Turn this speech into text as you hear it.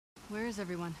Where is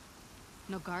everyone?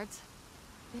 No guards?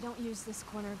 They don't use this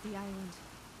corner of the island.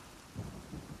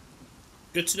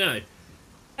 Good to know.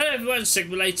 Hello everyone,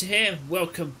 Sigmulator here.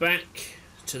 Welcome back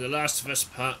to The Last of Us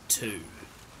Part 2.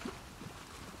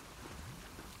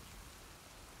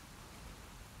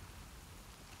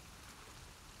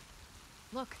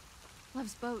 Look,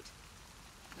 Lev's boat.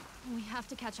 We have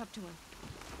to catch up to him.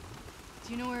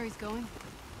 Do you know where he's going?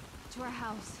 To our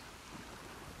house.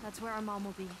 That's where our mom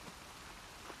will be.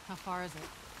 How far is it?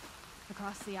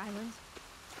 Across the island.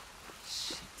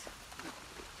 Shit.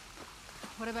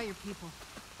 What about your people?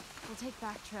 We'll take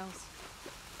back trails.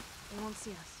 They won't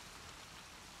see us.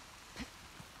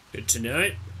 Good to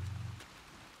know.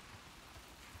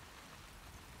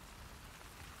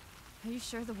 Are you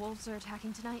sure the wolves are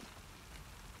attacking tonight?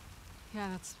 Yeah,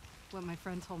 that's what my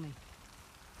friend told me.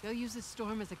 They'll use this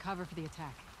storm as a cover for the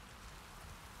attack.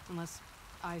 Unless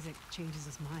Isaac changes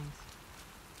his mind.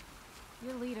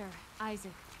 Your leader,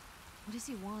 Isaac. What does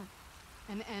he want?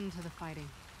 An end to the fighting.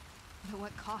 But at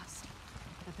what cost?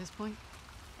 At this point,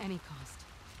 any cost.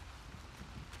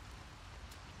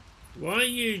 Why are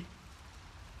you...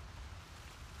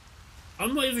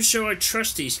 I'm not even sure I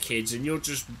trust these kids and you're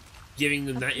just giving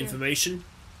them that information.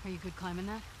 Are you good climbing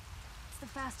that? It's the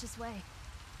fastest way.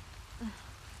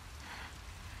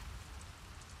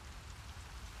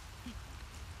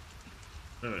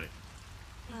 Alright.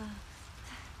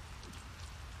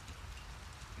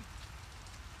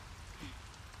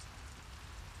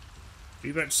 Are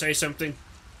you about to say something?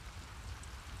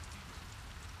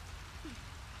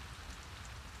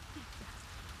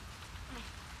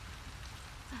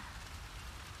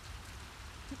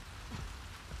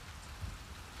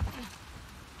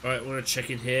 Alright, I want to check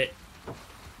in here.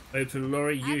 Open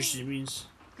lorry usually means...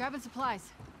 Grabbing supplies.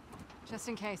 Just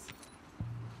in case.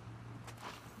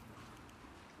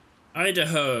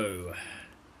 Idaho.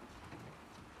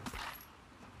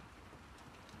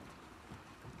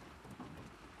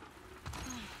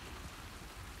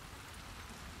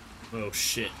 Oh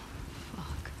shit.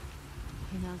 Fuck.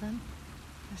 You know them?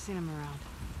 I've seen him around.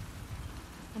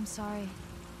 I'm sorry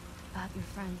about your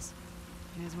friends.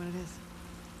 It is what it is.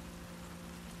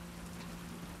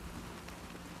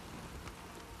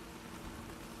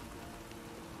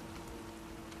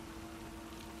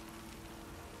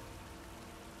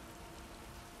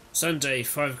 Sunday,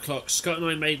 5 o'clock. Scott and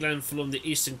I made landfall on the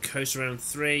eastern coast around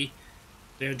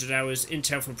 300 hours.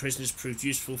 Intel from prisoners proved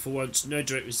useful for once. No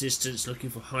direct resistance. Looking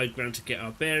for high ground to get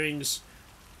our bearings.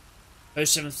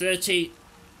 07:30.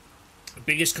 The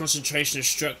biggest concentration of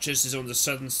structures is on the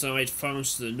southern side.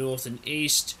 Farms to the north and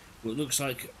east. What looks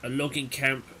like a logging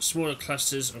camp. Smaller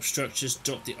clusters of structures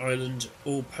dot the island.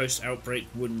 All post-outbreak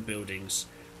wooden buildings.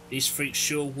 These freaks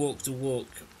sure walk the walk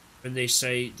when they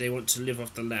say they want to live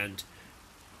off the land.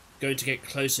 Going to get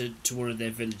closer to one of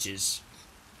their villages.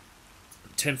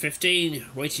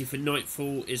 10:15. Waiting for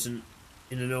nightfall in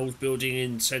an old building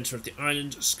in the centre of the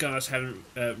island. Scars haven't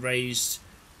raised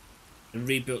and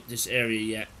rebuilt this area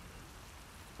yet.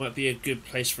 Might be a good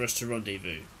place for us to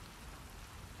rendezvous.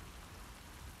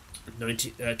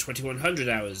 2100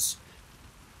 hours.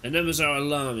 The numbers are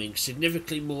alarming,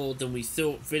 significantly more than we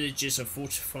thought. Villages are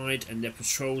fortified and their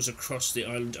patrols across the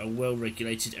island are well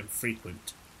regulated and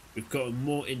frequent. We've gotten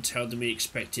more intel than we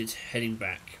expected heading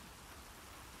back.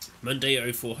 Monday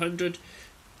 0400.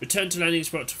 Return to landing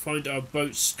spot to find our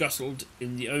boat scuttled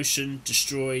in the ocean,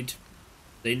 destroyed.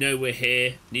 They know we're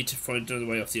here. Need to find another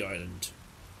way off the island.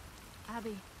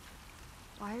 Abby,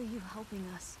 why are you helping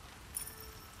us?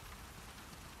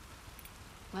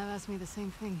 Lev asked me the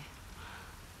same thing.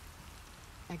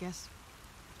 I guess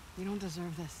we don't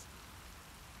deserve this.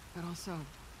 But also,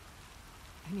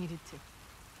 I needed to.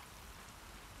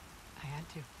 I had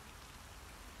to.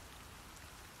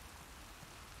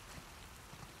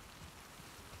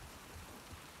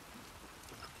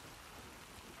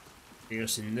 Anything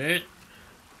else in there?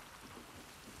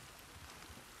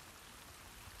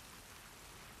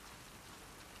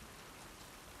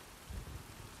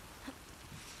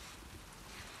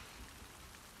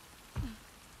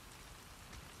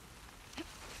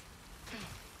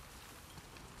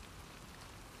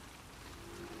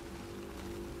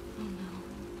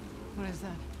 What is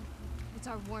that? It's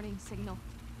our warning signal.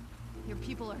 Your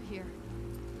people are here.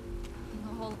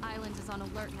 The whole island is on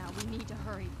alert now. We need to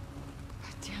hurry.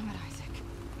 God damn it, Isaac.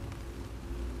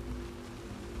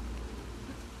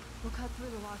 We'll cut through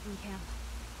the logging camp.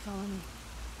 Follow me.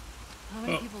 How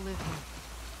many people live here?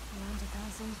 Around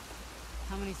 1,000.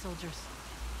 How many soldiers?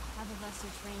 Half of us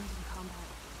are trained in combat.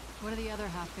 What are the other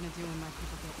half gonna do when my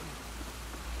people get here?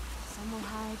 Some will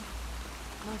hide.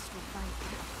 Most will fight.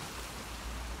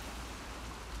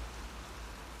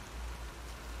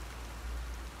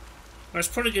 That's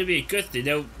probably going to be a good thing.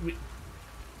 They'll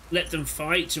let them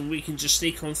fight and we can just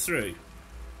sneak on through.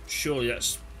 Surely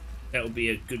that would be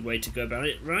a good way to go about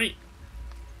it, right?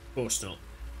 Of course not.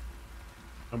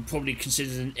 I'm probably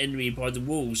considered an enemy by the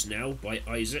wolves now, by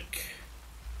Isaac.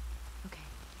 Okay.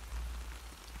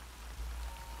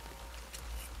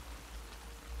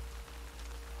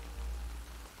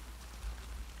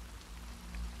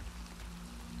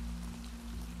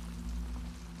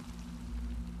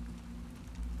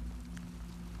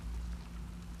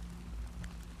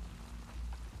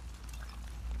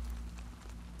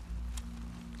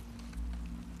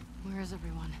 Where is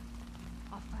everyone?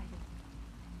 I'll fight it.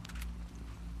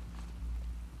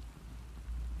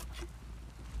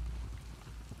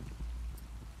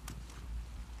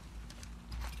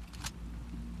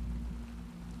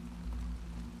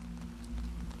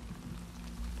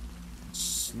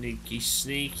 Sneaky,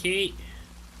 sneaky.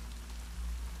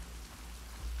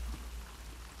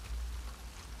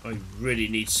 I really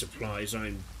need supplies.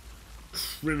 I'm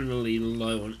criminally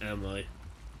low on ammo.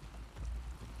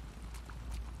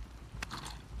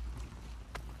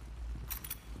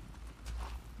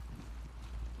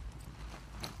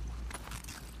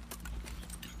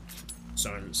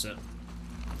 Silencer.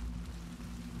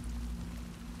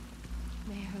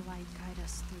 May her light guide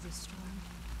us through the storm.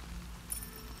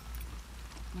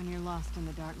 When you're lost in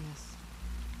the darkness,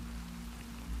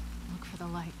 look for the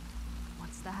light.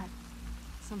 What's that?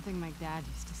 Something my dad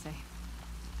used to say.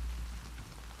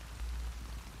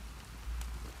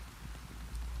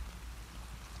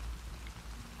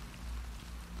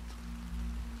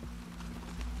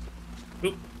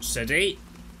 Oop, steady.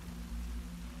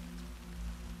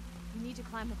 We need to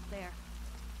climb up there.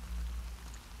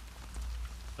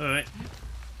 Alright.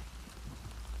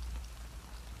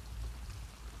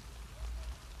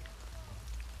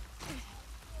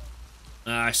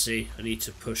 Ah, I see. I need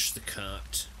to push the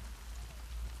cart.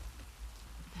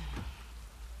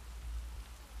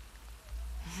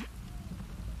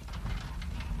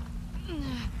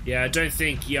 Yeah, I don't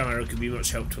think Yara could be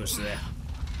much help to us there.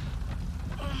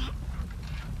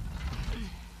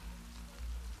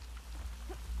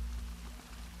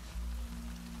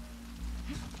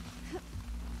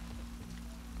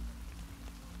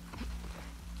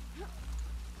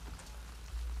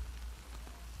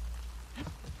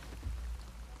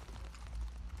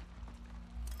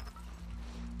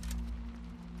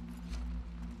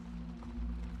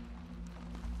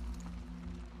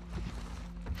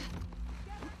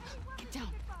 Get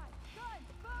down.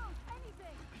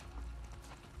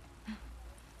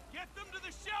 Get them to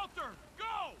the shelter!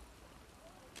 Go!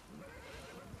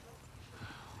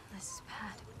 This is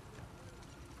bad.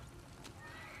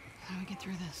 How do we get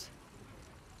through this?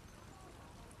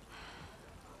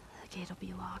 The gate'll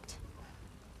be locked.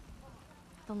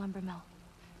 The lumber mill.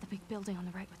 The big building on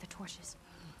the right with the torches.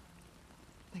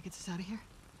 That gets us out of here?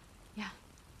 Yeah,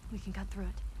 we can cut through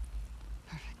it.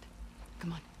 Perfect.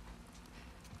 Come on.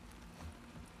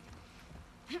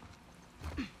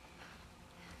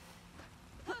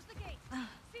 Close the gate!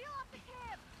 Seal off the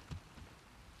camp!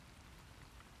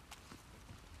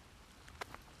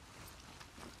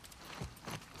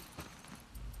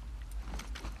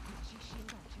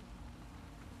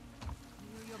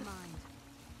 Clear your mind.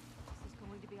 This is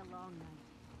going to be a long night.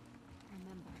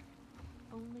 Remember,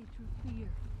 only through fear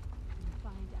can we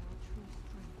find our true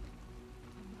strength.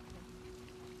 And nothing.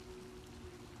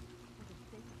 For the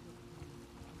sake of your family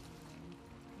and your land,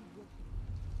 you will be in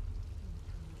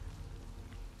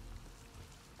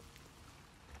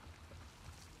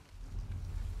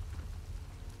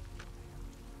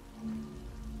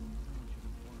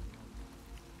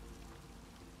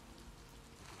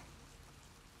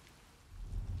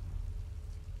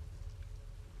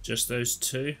Just those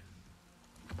two.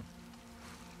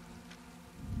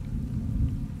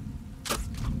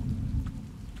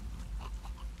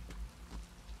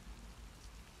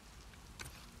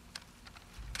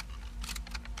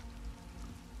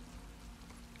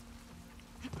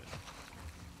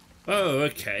 Oh,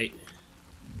 okay.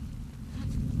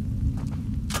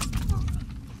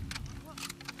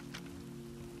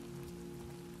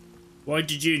 Why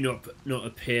did you not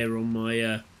appear on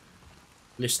my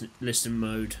listen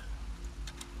mode?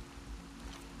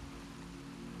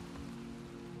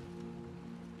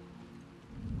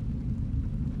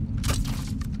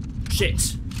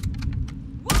 Shit!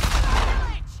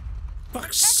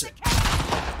 Fuck's sake!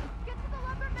 Get to the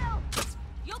lumber mill!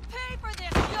 You'll pay for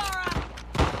this, Yara!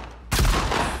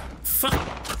 Fuck!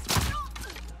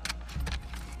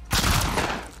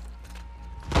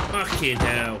 Fucking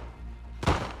hell!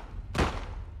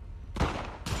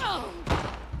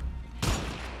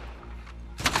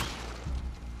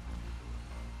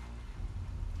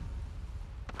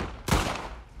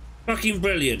 fucking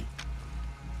brilliant.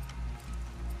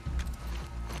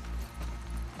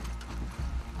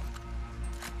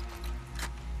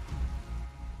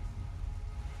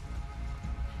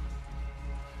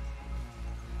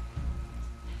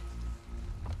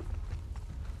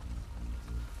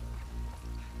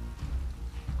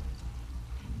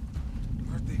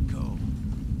 Where'd they go?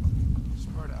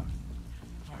 Spread out.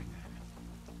 Find them.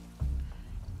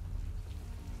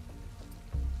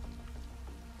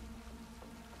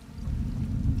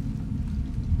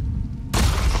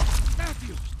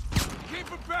 Matthews!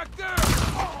 Keep it back there!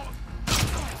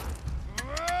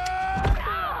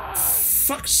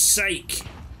 Fuck's sake.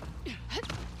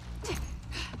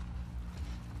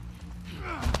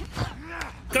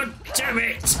 God damn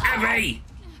it, Abby!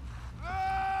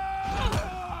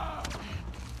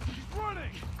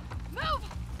 Running! Move!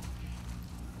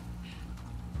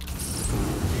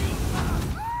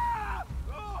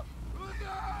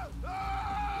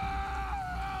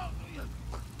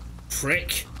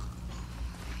 Prick.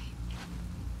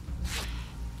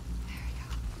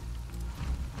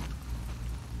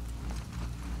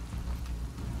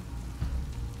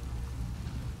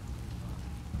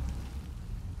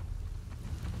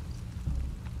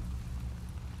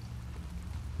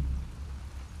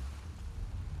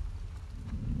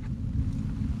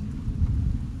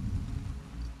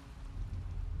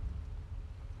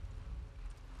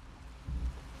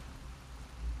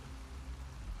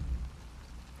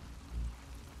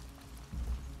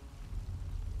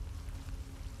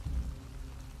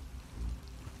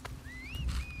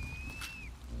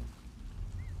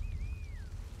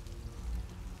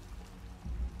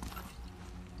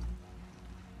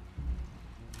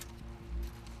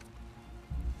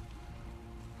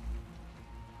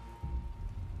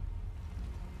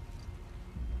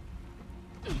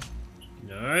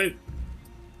 No.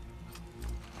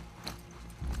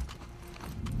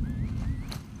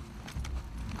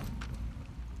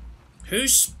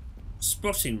 Who's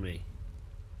spotting me?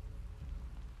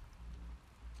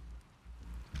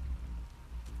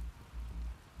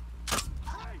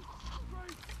 Hey!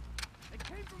 Grace! It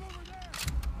came from over there!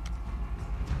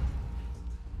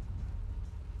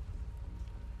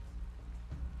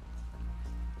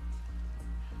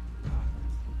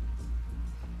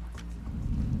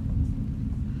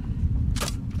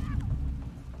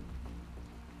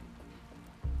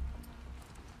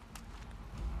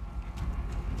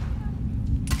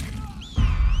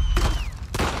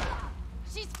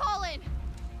 She's fallen!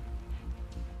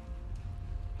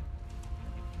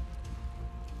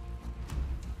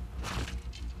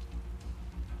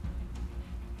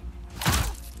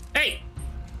 Hey!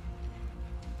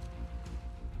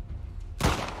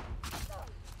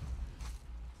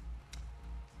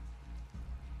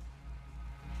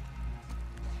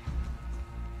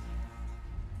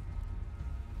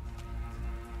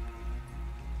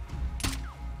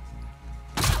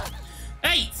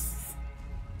 Hey!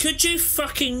 Could you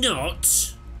fucking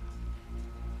not?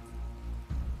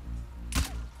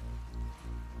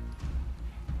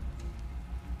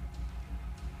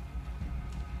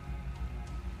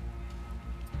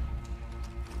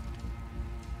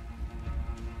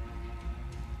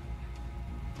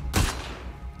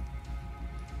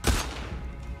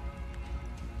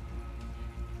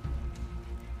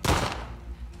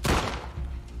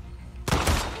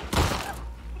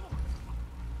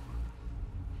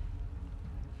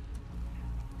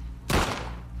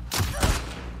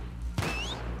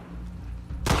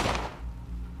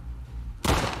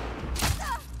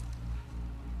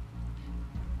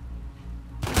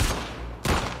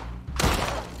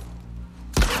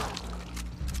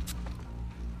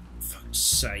 Fuck's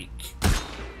sake.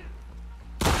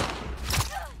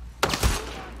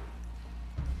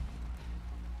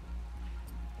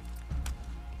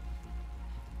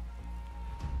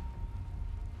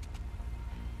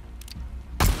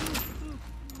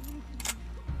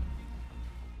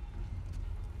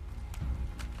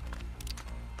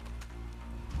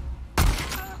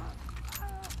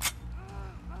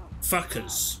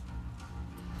 Fuckers.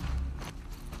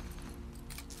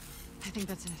 I think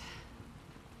that's it.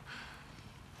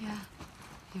 Yeah,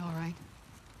 You all right?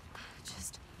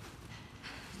 just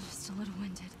a little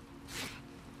winded.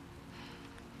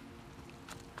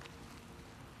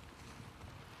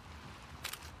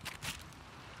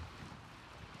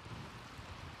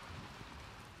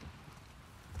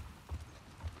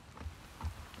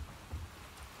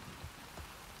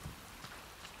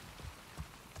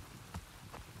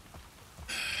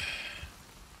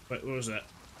 Wait, what was that?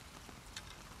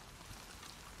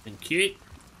 Thank you.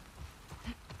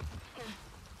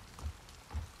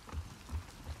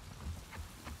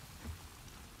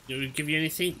 Do we give you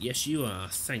anything? Yes, you are.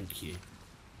 Thank you.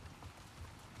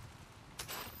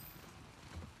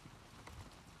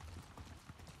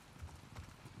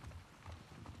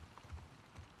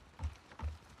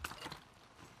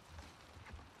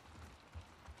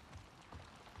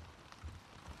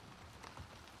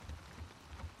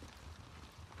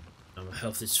 My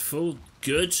health is full.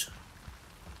 Good.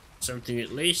 Something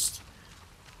at least.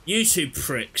 You two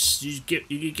pricks. You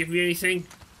give me anything?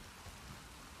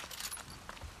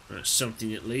 That's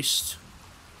something at least.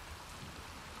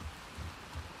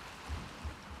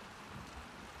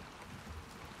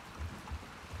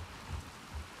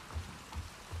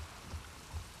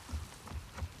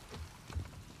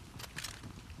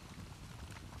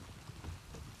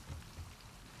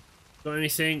 Got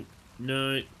anything?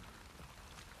 No.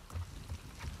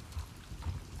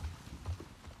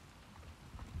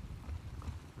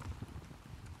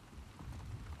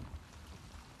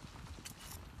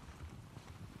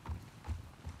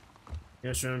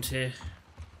 What's around here?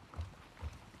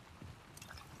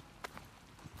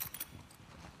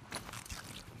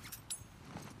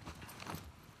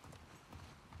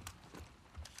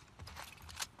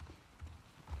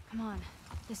 Come on,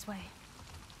 this way.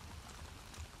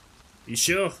 You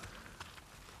sure?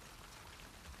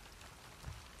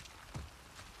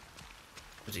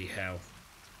 Bloody hell.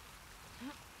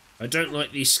 I don't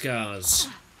like these scars.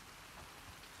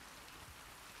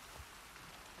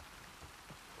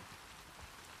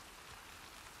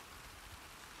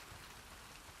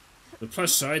 The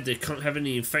plus side, they can't have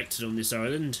any infected on this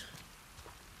island.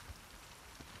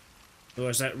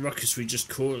 Otherwise that ruckus we just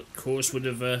caused would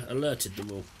have alerted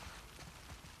them all.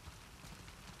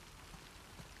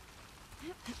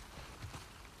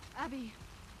 Abby,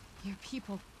 your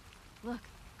people. Look,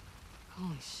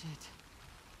 Holy shit.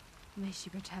 may she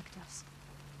protect us.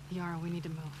 Yara, we need to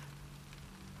move.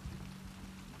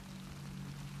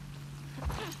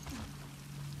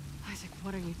 Isaac,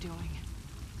 what are you doing?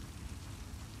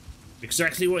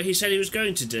 Exactly what he said he was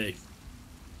going to do.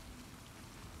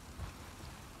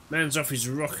 Man's off his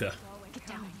rocker. Get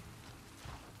down.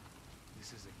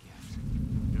 This is a gift.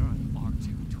 They're on our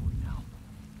territory now.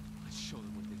 Let's show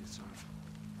them what they deserve.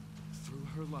 Through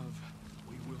her love,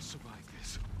 we will survive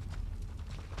this.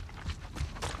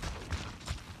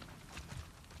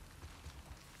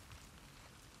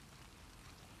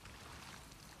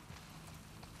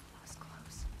 That was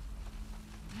close.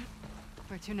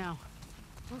 Where to now?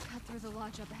 We'll cut through the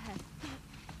lodge up ahead.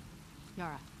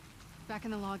 Yara, back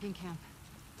in the logging camp.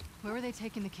 Where were they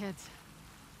taking the kids?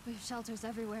 We have shelters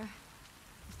everywhere.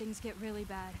 If things get really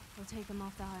bad, we'll take them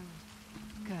off the island.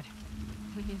 Good.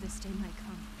 We knew this day might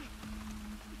come.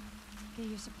 Get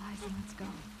your supplies and let's go.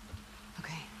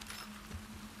 Okay.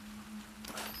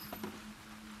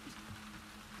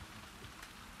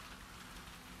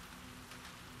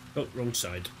 Oh, wrong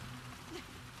side.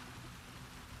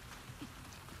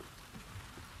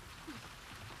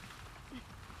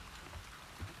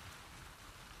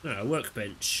 Ah, a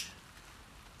workbench.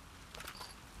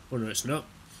 Oh no, it's not.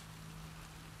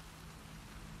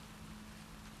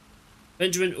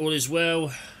 Benjamin, all is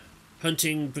well.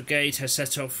 Hunting brigade has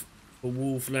set off for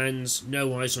Wolf Lands.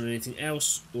 No eyes on anything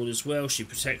else. All is well. She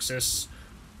protects us.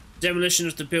 Demolition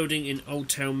of the building in Old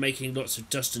Town making lots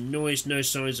of dust and noise. No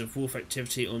signs of wolf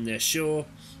activity on their shore.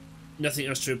 Nothing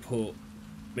else to report.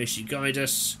 May she guide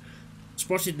us.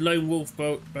 Spotted lone wolf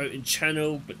boat in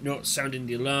channel, but not sounding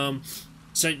the alarm.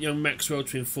 Sent young Maxwell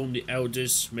to inform the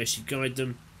elders. May she guide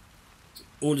them.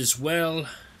 All is well.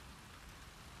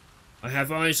 I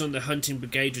have eyes on the hunting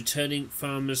brigade returning.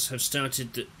 Farmers have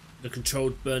started the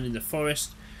controlled burn in the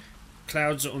forest.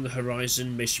 Clouds are on the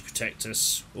horizon. May she protect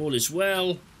us. All is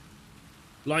well.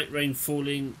 Light rain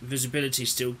falling. Visibility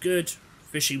still good.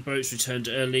 Fishing boats returned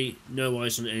early. No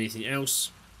eyes on anything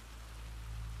else.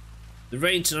 The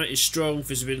rain tonight is strong,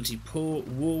 visibility poor.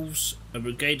 Wolves, a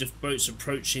brigade of boats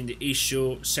approaching the east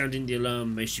shore, sounding the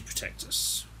alarm. May she protect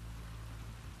us.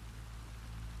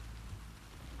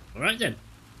 Alright then.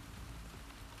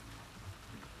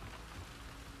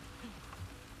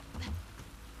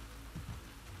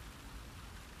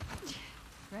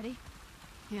 Ready?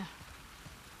 Yeah.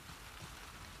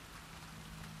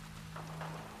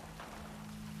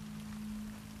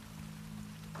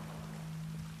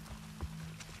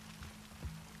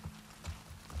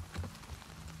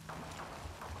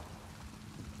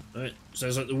 Alright,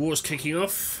 sounds like the war's kicking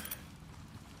off.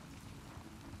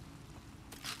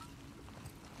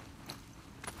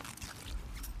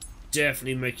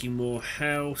 Definitely making more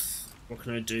health. What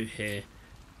can I do here?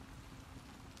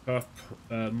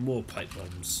 More pipe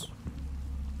bombs.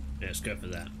 Yeah, let's go for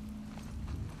that.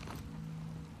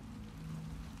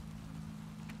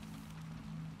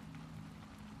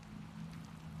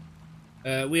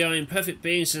 We are imperfect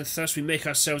beings, and thus we make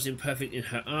ourselves imperfect in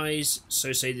her eyes.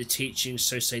 So say the teachings,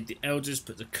 so say the elders,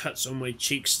 but the cuts on my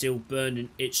cheeks still burn and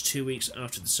itch 2 weeks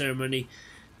after the ceremony.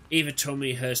 Eva told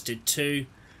me hers did too,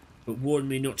 but warned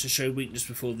me not to show weakness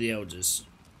before the elders.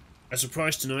 As a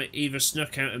surprise tonight, Eva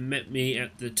snuck out and met me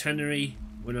at the tannery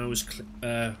when I was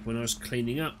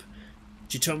cleaning up.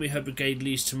 She told me her brigade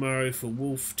leaves tomorrow for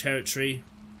Wolf territory.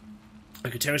 I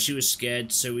could tell she was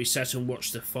scared, so we sat and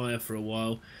watched the fire for a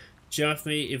while. She asked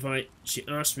me if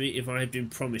I had been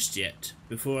promised yet.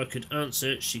 Before I could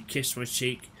answer, she kissed my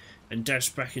cheek and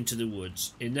dashed back into the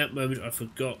woods. In that moment, I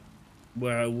forgot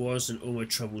where I was and all my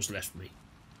troubles left me.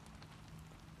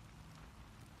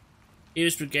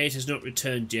 Eva's brigade has not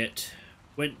returned yet.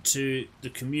 Went to the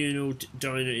communal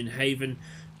diner in Haven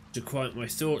to quiet my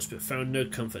thoughts, but found no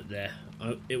comfort there.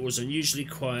 It was unusually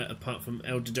quiet apart from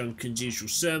Elder Duncan's usual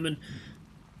sermon,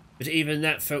 but even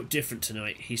that felt different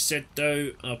tonight. He said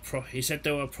though our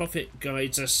prophet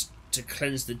guides us to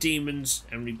cleanse the demons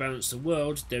and rebalance the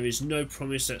world, there is no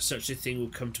promise that such a thing will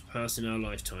come to pass in our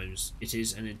lifetimes. It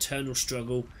is an internal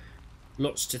struggle.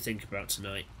 Lots to think about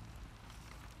tonight.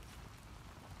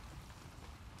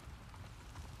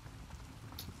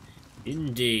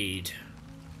 Indeed.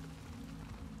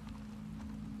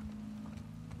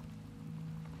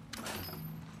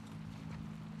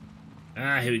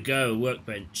 Ah, here we go, a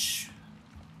workbench.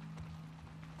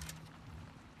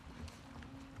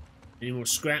 Any more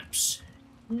scraps?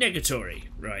 Negatory,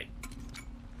 right.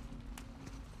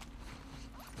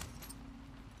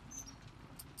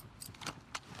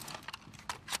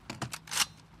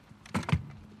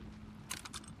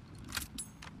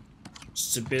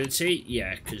 Stability?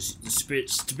 Yeah, because the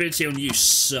stability on you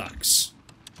sucks.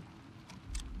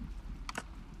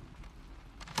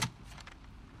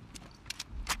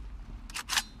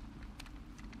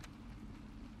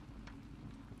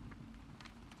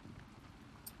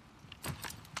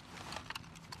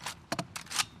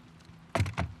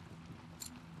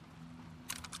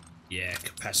 Yeah,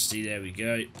 capacity, there we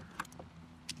go.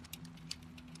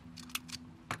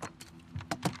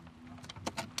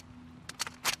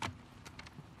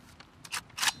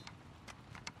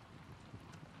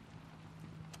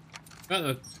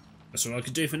 Uh-oh. That's all I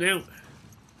could do for now.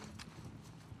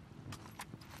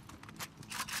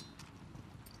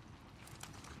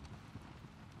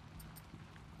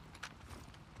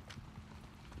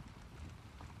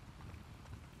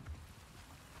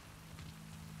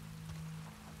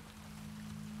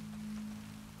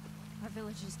 Our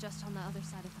village is just on the other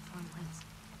side of the farmlands.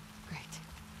 Great.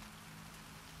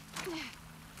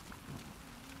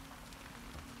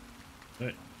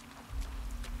 Right.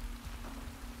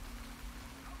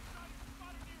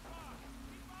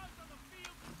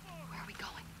 Where are we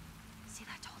going? See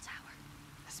that tall tower?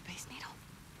 The Space Needle.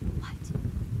 What?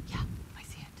 Yeah, I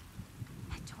see it.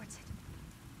 Head towards it.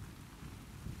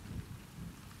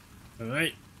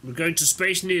 Alright, we're going to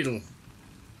Space Needle.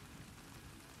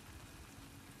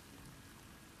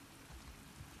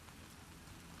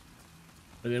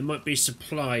 And there might be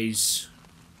supplies.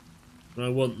 And I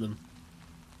want them.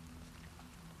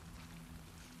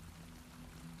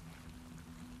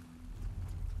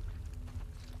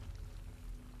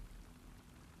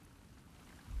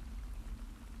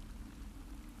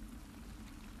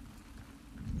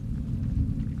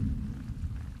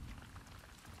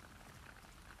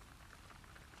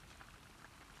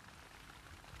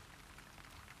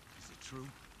 Is it true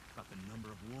about the number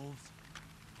of wolves?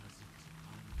 Dozens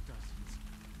upon dozens.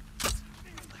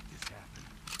 Can't let this happen.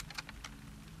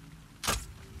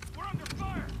 We're under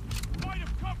fire! Might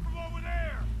have come from over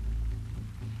there!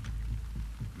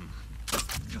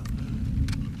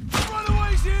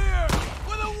 Runaways here!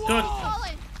 With a wolf! God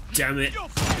Fallen! damn it. You'll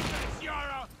find this,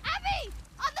 Yara! Abby!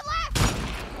 On the left!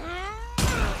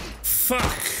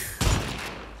 Fuck.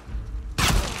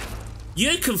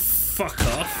 You can fuck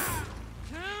off.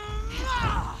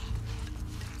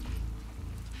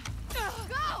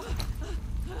 Go!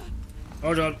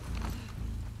 Hold on.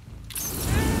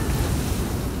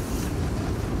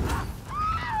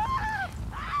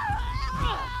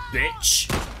 Bitch.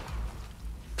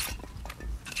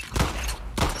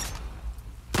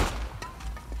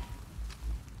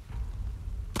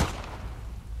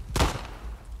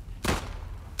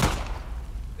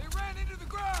 They ran into the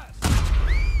grass!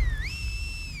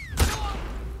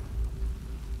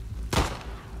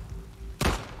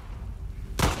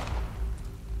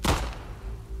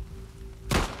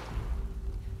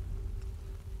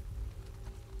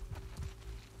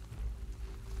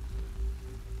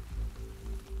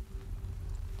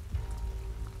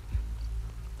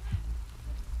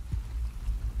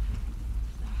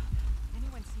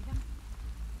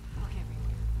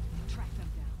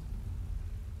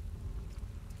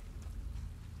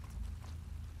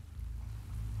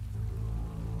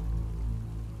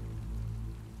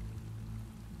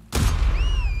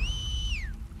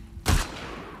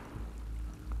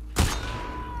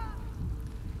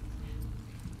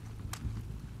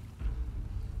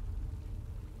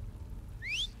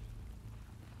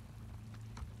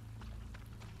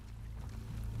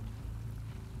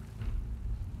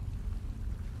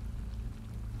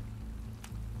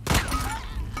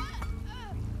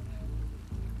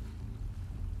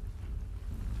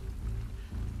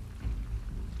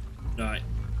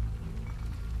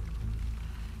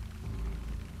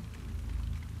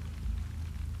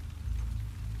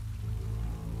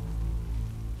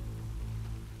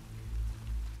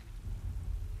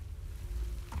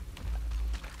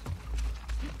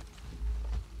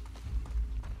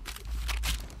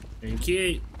 Thank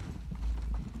you.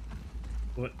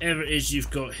 Whatever it is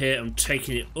you've got here, I'm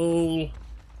taking it all.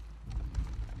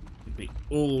 Give me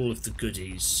all of the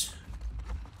goodies.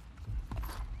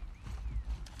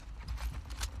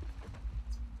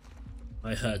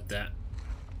 I heard that.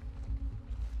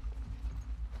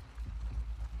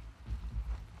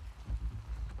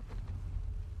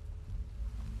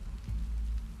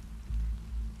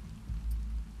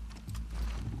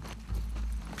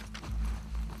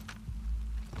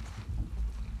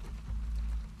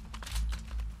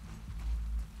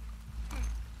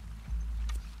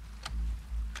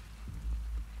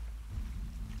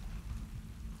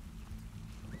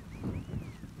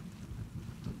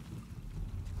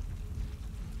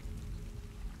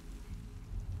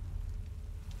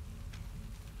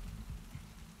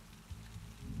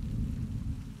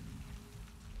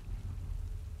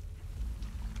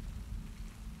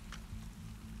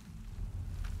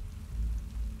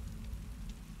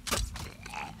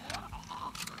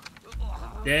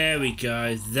 There we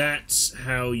go. That's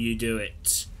how you do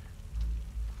it.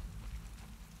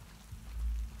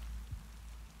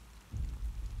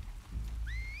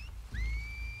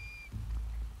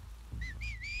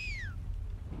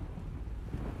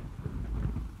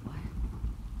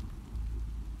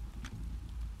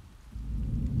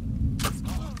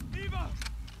 Eva!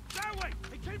 That way!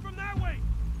 It came from that way!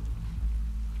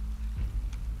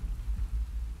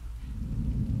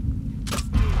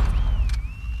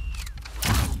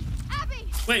 Abby!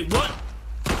 Wait, what?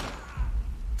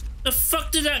 The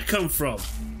fuck did that come from?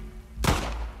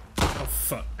 Oh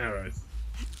fuck, arrow.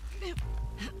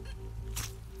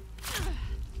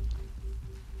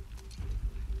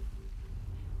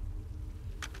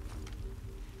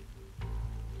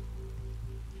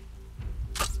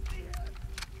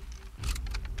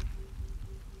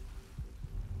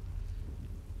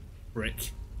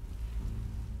 Brick.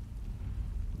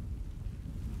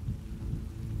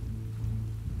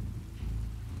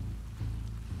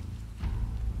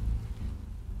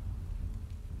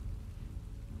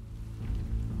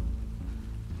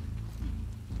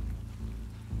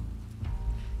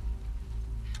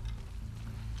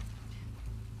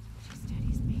 She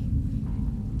steadies me.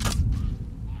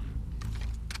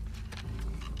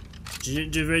 She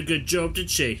didn't do a very good job, did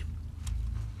she?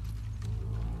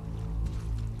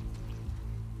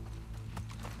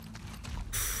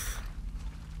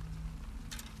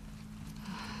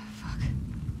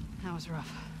 That was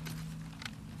rough.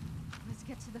 Let's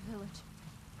get to the village.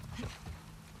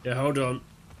 Yeah, hold on.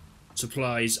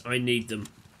 Supplies, I need them.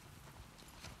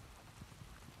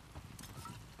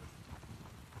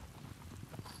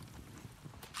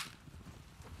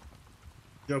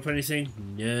 Drop anything?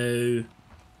 No.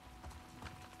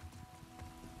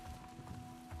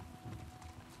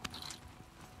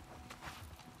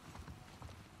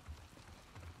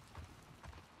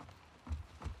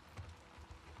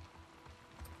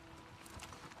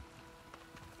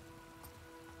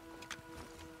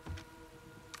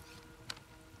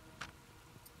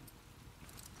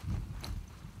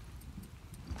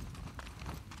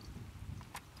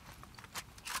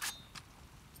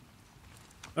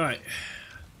 Alright,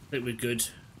 I think we're good.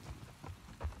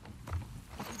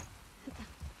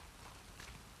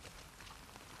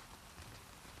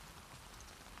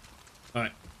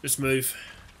 Alright, let's move.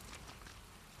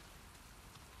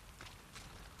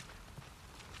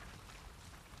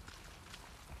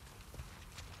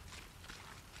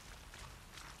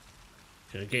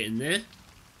 Can I get in there?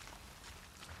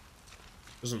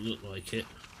 Doesn't look like it.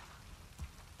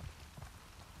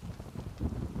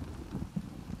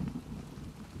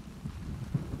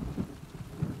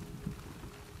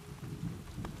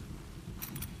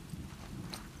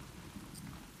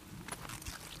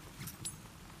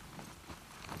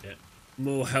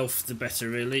 More health, the better,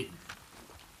 really.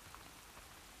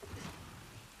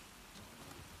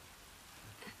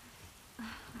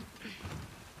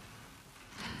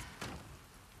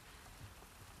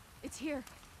 It's here.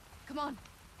 Come on.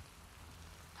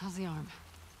 How's the arm?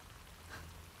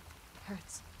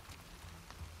 Hurts.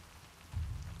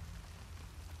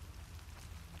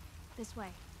 This way.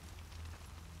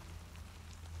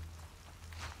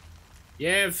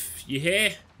 Yev, you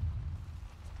here?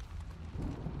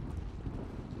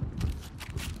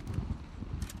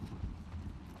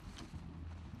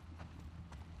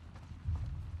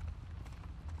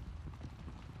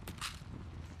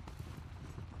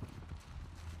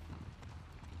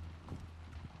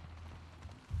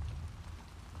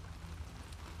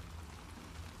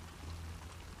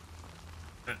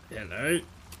 Hello.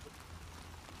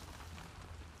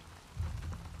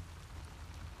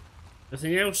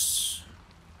 Nothing else?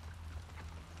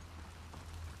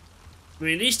 I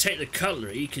mean, at least take the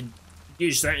cutlery. You can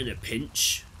use that in a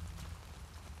pinch.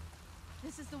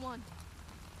 This is the one.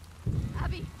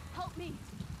 Abby, help me.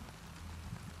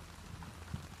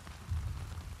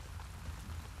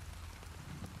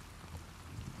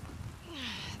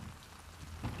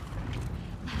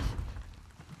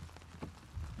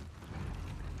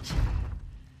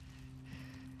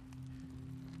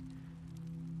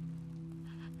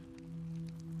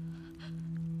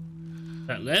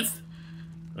 That Lev?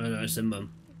 Oh no, it's the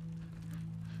mum.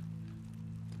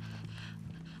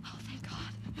 Oh, thank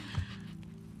God.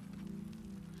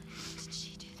 Did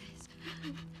she do this?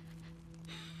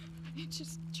 I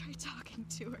just tried talking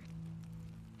to her.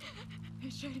 I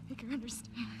tried to make her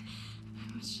understand.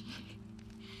 But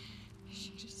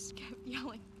she just kept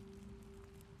yelling.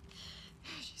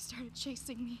 She started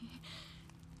chasing me.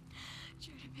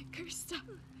 Tried to make her stop.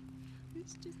 I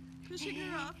was just pushing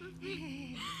her off of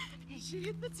me. She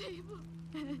hit the table.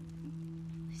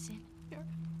 Listen. You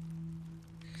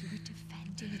were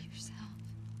defending yourself.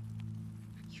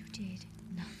 You did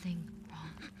nothing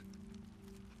wrong.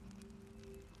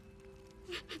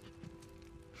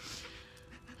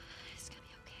 It's gonna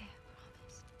be okay, I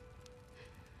promise.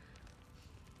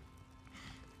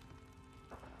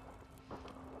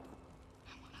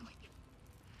 I want to leave.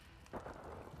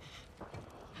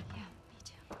 Yeah, me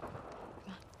too. Come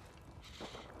on.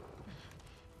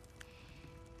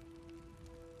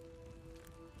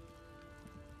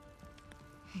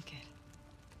 Hey, kid.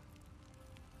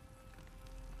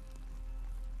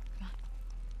 Come on.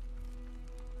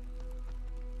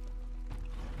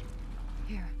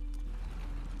 Here.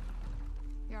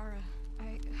 Yara, I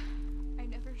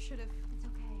never should have. It's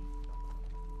okay.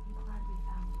 I'm glad we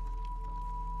found you.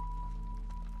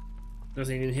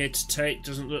 Nothing in here to take.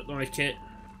 Doesn't look like it.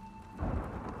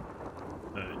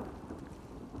 Alright.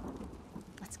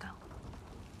 Let's go.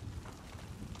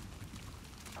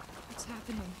 What's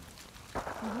happening?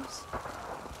 Wolves?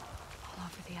 All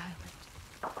over the island.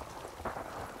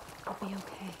 We'll be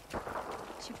okay.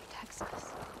 She protects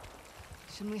us.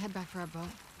 Shouldn't we head back for our boat?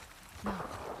 No,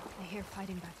 I hear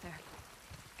fighting back there.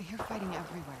 I hear fighting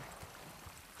everywhere.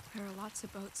 There are lots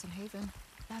of boats in Haven.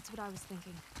 That's what I was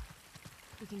thinking.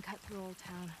 We can cut through Old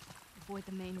Town, avoid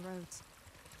the main roads.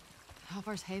 How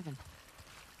far's Haven?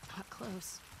 Not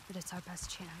close, but it's our best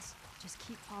chance. Just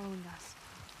keep following us.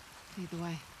 Lead the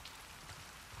way.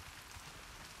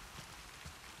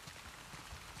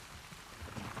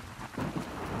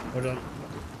 Hold on.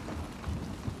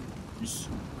 Just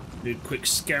do quick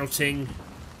scouting.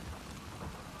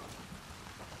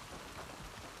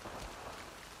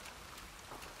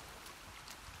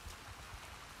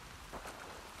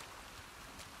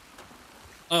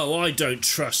 Oh, I don't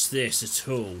trust this at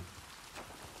all.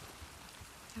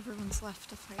 Everyone's left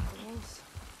to fight the wolves.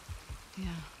 Yeah.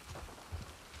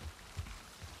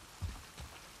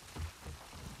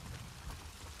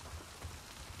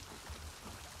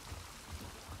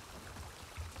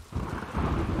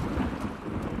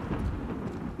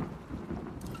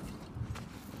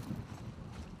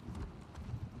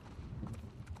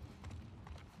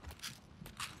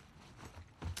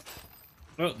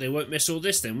 Well, they won't miss all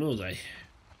this then, will they?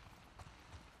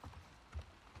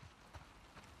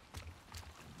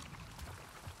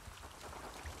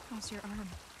 How's your arm?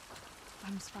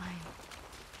 Arm's fine.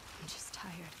 I'm just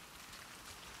tired.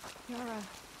 Yara,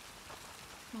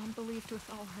 Mom believed with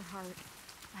all her heart.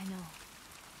 I know.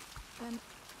 Then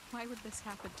why would this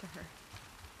happen to her?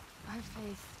 Our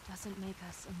faith doesn't make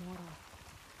us immortal.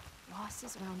 Loss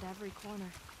is around every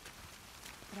corner.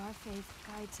 But our faith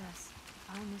guides us,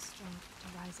 find the strength to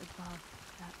rise above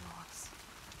that loss.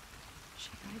 She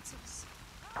guides us.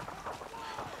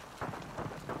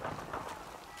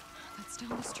 That's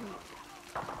down the street.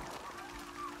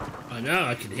 I know,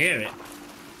 I can hear it.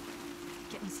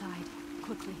 Get inside,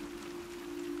 quickly.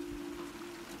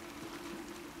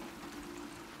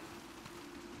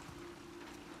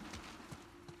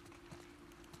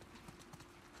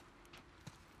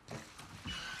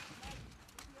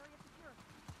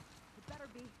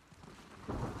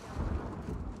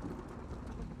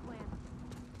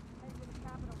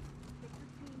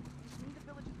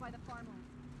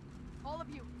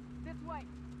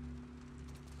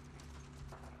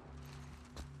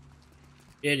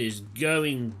 It is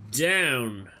going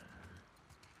down.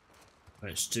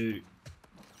 Let's do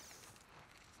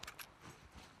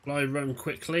fly run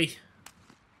quickly.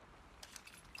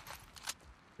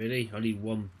 Really? I need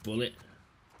one bullet.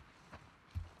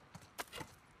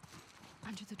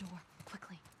 Under the door,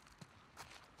 quickly.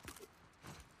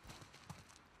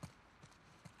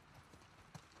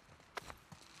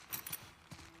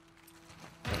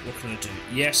 Right, what can I do?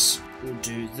 Yes, we'll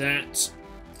do that.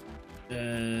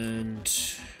 And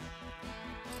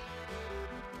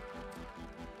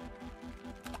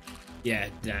yeah,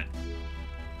 that.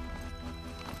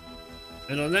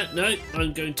 And on that note,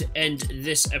 I'm going to end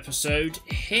this episode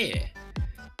here.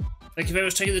 Thank you very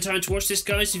much for taking the time to watch this,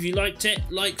 guys. If you liked it,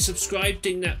 like, subscribe,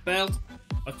 ding that bell.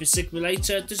 I've been Sigma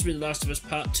Later. This has been The Last of Us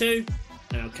Part 2,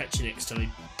 and I'll catch you next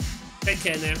time. Take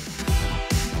care now.